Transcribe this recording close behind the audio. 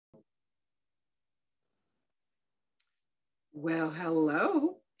Well,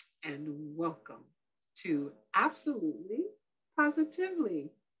 hello and welcome to Absolutely Positively.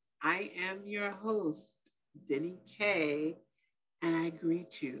 I am your host, Deni Kay, and I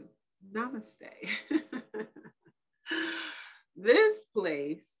greet you. Namaste. This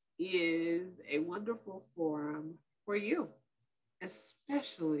place is a wonderful forum for you,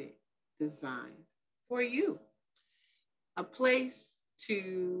 especially designed for you. A place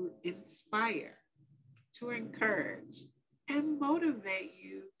to inspire, to encourage, and motivate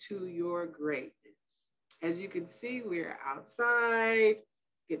you to your greatness. As you can see, we're outside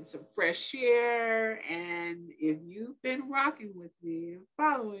getting some fresh air. And if you've been rocking with me and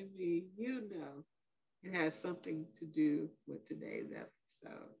following me, you know it has something to do with today's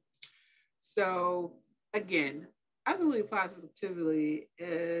episode. So, again, absolutely positively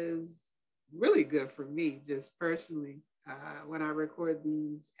is really good for me, just personally. When I record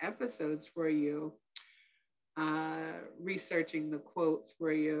these episodes for you, researching the quotes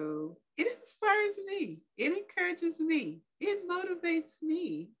for you, it inspires me. It encourages me. It motivates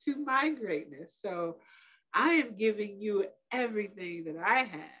me to my greatness. So I am giving you everything that I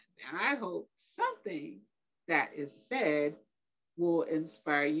have. And I hope something that is said will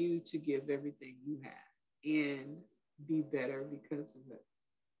inspire you to give everything you have and be better because of it.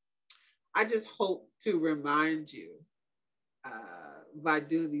 I just hope to remind you by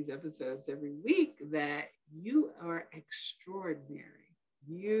doing these episodes every week that you are extraordinary.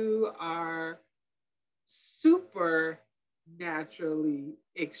 You are super naturally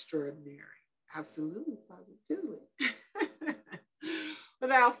extraordinary. Absolutely, positively.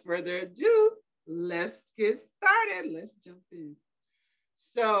 Without further ado, let's get started. Let's jump in.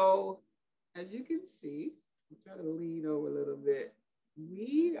 So, as you can see, I'm trying to lean over a little bit.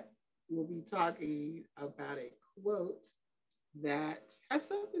 We will be talking about a quote that has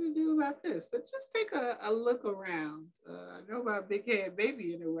something to do about this. But just take a look around. I know about big head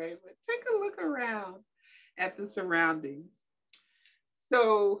baby in a way, but take a look around at the surroundings.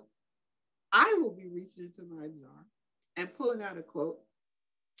 So I will be reaching into my jar and pulling out a quote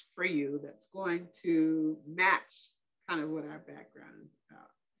for you that's going to match kind of what our background is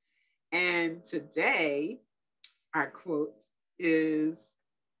about. And today, our quote is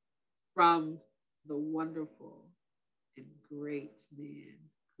from the wonderful and great man,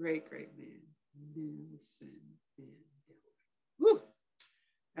 great man, Nelson Mandela. Woo,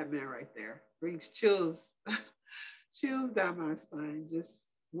 that man right there brings chills, chills down my spine. Just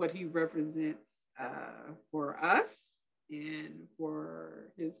what he represents for us and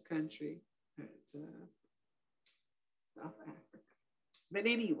for his country, South Africa. But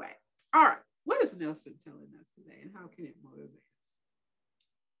anyway, all right, what is Nelson telling us today, and how can it motivate us?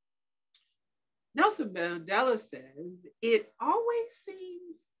 Nelson Mandela says, it always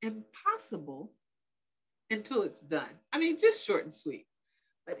seems impossible until it's done. I mean, just short and sweet,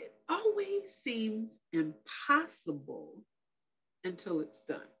 but it always seems impossible until it's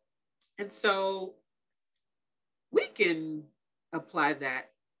done. And so we can apply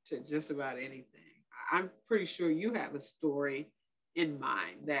that to just about anything. I'm pretty sure you have a story in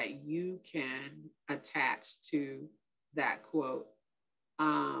mind that you can attach to that quote.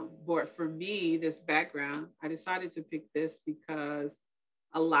 But for me, this background, I decided to pick this because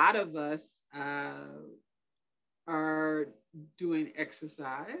a lot of us are doing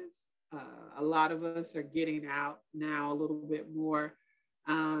exercise. A lot of us are getting out now a little bit more.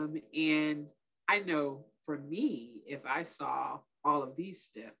 And I know for me, if I saw all of these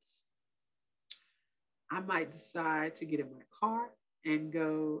steps, I might decide to get in my car and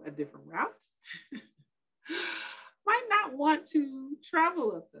go a different route. Might not want to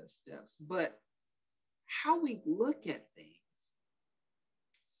travel up those steps, but how we look at things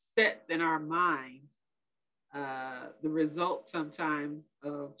sets in our mind the result sometimes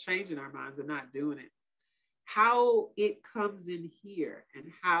of changing our minds and not doing it. How it comes in here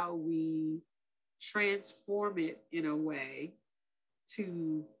and how we transform it in a way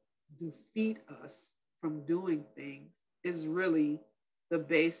to defeat us from doing things is really the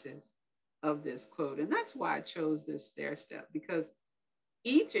basis of this quote. And that's why I chose this stair step, because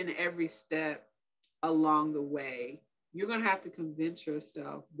each and every step along the way, you're going to have to convince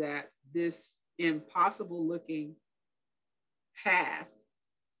yourself that this impossible looking path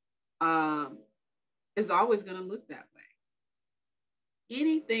um, is always going to look that way.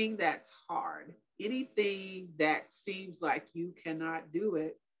 Anything that's hard, anything that seems like you cannot do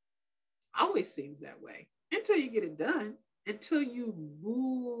it, always seems that way until you get it done, until you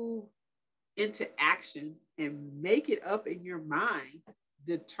move into action and make it up in your mind,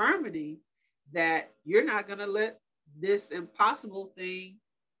 determining that you're not going to let this impossible thing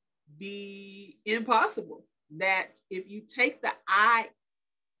be impossible. that if you take the I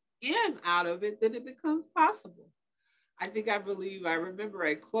am out of it, then it becomes possible. I remember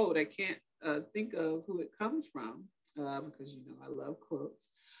a quote. I can't think of who it comes from because you know I love quotes.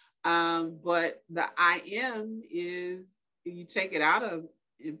 But the I am is, if you take it out of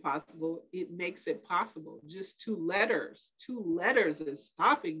impossible, it makes it possible. Just two letters is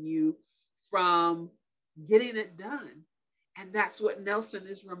stopping you from getting it done. And that's what Nelson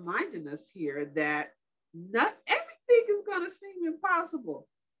is reminding us here, that not everything is going to seem impossible.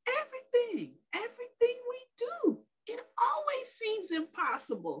 Everything we do, it always seems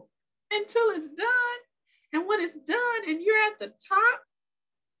impossible until it's done. And when it's done and you're at the top,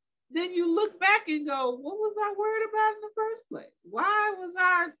 then you look back and go, what was I worried about in the first place? Why was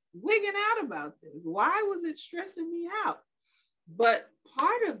I wigging out about this? Why was it stressing me out? But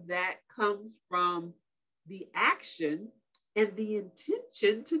part of that comes from the action and the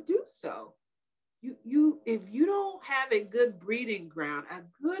intention to do so. If you don't have a good breeding ground, a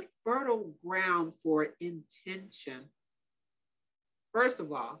good fertile ground for intention, first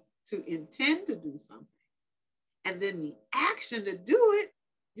of all, to intend to do something, and then the action to do it,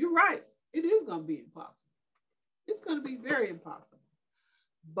 you're right. It is going to be impossible. It's going to be very impossible.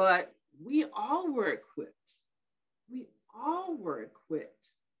 But we all were equipped. We all were equipped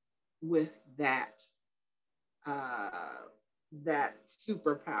with uh, that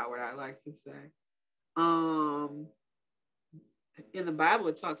superpower, I like to say. Um, in the Bible,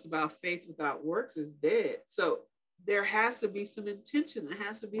 it talks about faith without works is dead. So there has to be some intention. There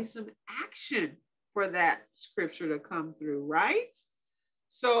has to be some action for that scripture to come through, right?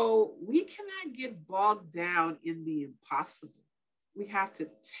 So we cannot get bogged down in the impossible. We have to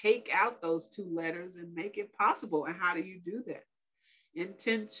take out those two letters and make it possible. And how do you do that?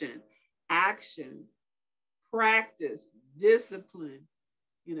 Intention, action, practice, discipline,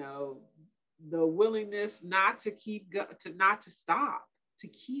 you know, the willingness not to not to stop, to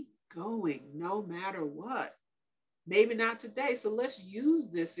keep going no matter what. Maybe not today. So let's use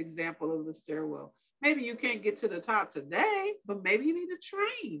this example of the stairwell. Maybe you can't get to the top today, but maybe you need to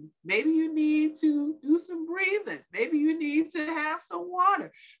train. Maybe you need to do some breathing. Maybe you need to have some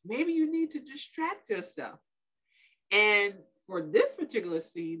water. Maybe you need to distract yourself. And for this particular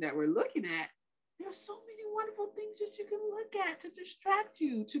scene that we're looking at, there's so many wonderful things that you can look at to distract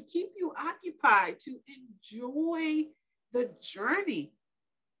you, to keep you occupied, to enjoy the journey.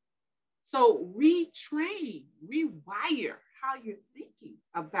 So retrain, rewire how you're thinking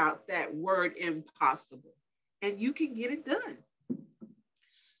about that word impossible, and you can get it done.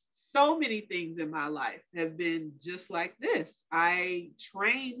 So many things in my life have been just like this. I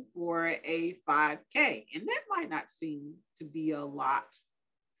trained for a 5K, and that might not seem to be a lot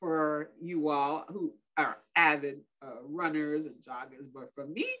for you all who are avid runners and joggers, but for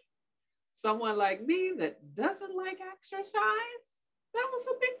me, someone like me that doesn't like exercise, that was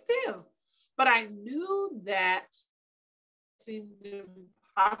a big deal. But I knew that seemed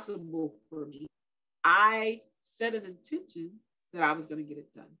impossible for me. I set an intention that I was going to get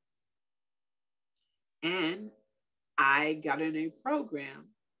it done. And I got in a program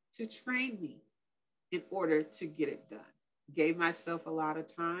to train me in order to get it done. Gave myself a lot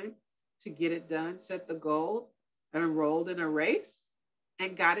of time to get it done, set the goal, enrolled in a race,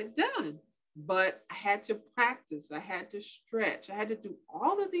 and got it done. But I had to practice, I had to stretch, I had to do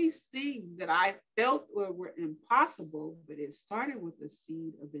all of these things that I felt were impossible, but it started with a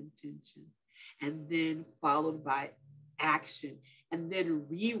seed of intention and then followed by action and then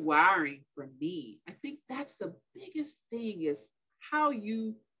rewiring for me. I think that's the biggest thing, is how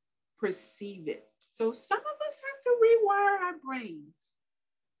you perceive it. So some of us have to rewire our brains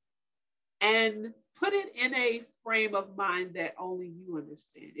and put it in a frame of mind that only you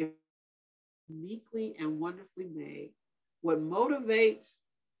understand. If uniquely and wonderfully made, what motivates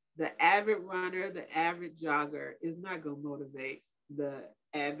the avid runner, the avid jogger, is not going to motivate the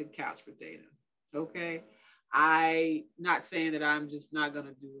avid couch potato. Okay. I not saying that I'm just not going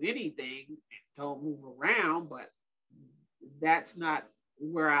to do anything, don't move around, but that's not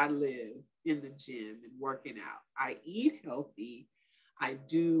where I live, in the gym and working out. I eat healthy. I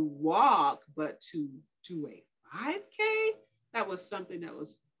do walk, but to a 5K, that was something that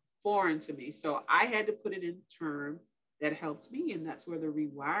was foreign to me. So I had to put it in terms that helped me, and that's where the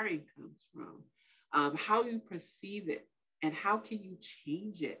rewiring comes from. How you perceive it and how can you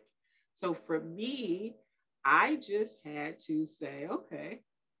change it. So for me, I just had to say, okay,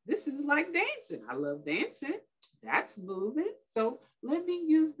 this is like dancing. I love dancing. That's moving. So let me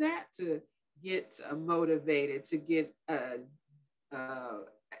use that to get motivated, to get uh,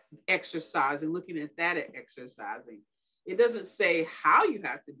 exercising, looking at that exercising. It doesn't say how you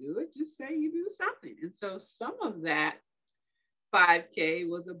have to do it, just say you do something. And so some of that 5K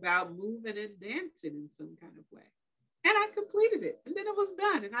was about moving and dancing in some kind of way. And I completed it. And then it was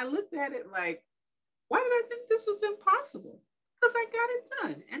done. And I looked at it like, why did I think this was impossible? Because I got it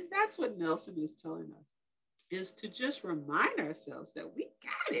done. And that's what Nelson is telling us, is to just remind ourselves that we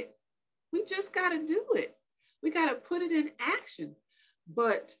got it. We just got to do it. We got to put it in action.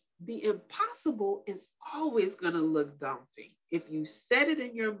 But the impossible is always going to look daunting. If you set it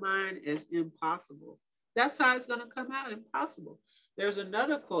in your mind as impossible, that's how it's going to come out impossible. There's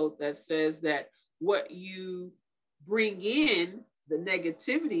another quote that says that what you bring in, the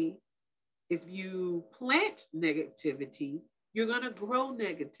negativity, if you plant negativity, you're going to grow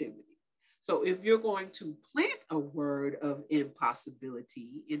negativity. So if you're going to plant a word of impossibility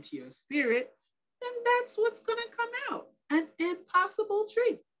into your spirit, then that's what's going to come out, an impossible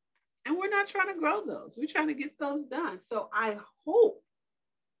tree. And we're not trying to grow those. We're trying to get those done. So I hope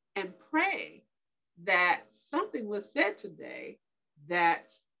and pray that something was said today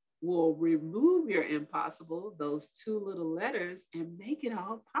that will remove your impossible, those two little letters, and make it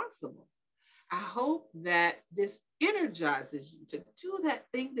all possible. I hope that this energizes you to do that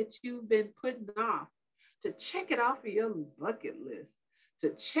thing that you've been putting off, to check it off of your bucket list,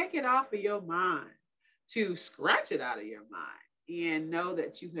 to check it off of your mind, to scratch it out of your mind and know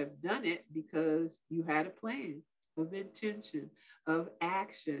that you have done it because you had a plan of intention, of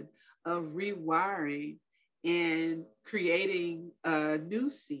action, of rewiring and creating a new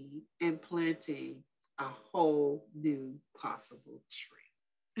seed and planting a whole new possible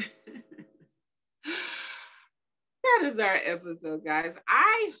tree. That is our episode, guys.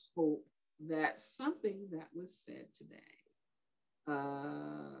 I hope that something that was said today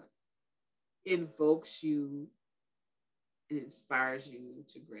invokes you and inspires you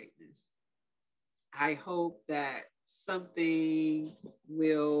to greatness. I hope that something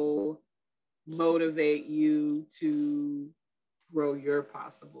will motivate you to grow your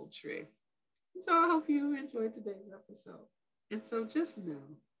possible tree. So I hope you enjoyed today's episode. And so just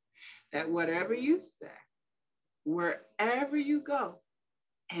know that whatever you say, wherever you go,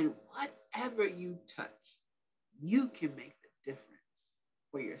 and whatever you touch, you can make the difference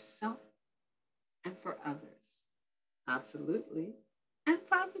for yourself and for others. Absolutely and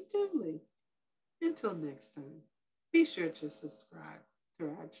positively. Until next time, be sure to subscribe to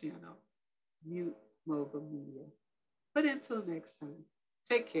our channel, Mute Mogul Media. But until next time,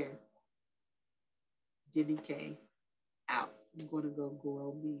 take care. Deni Kay out. I'm going to go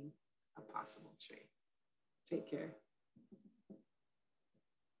grow me a possible tree. Take care.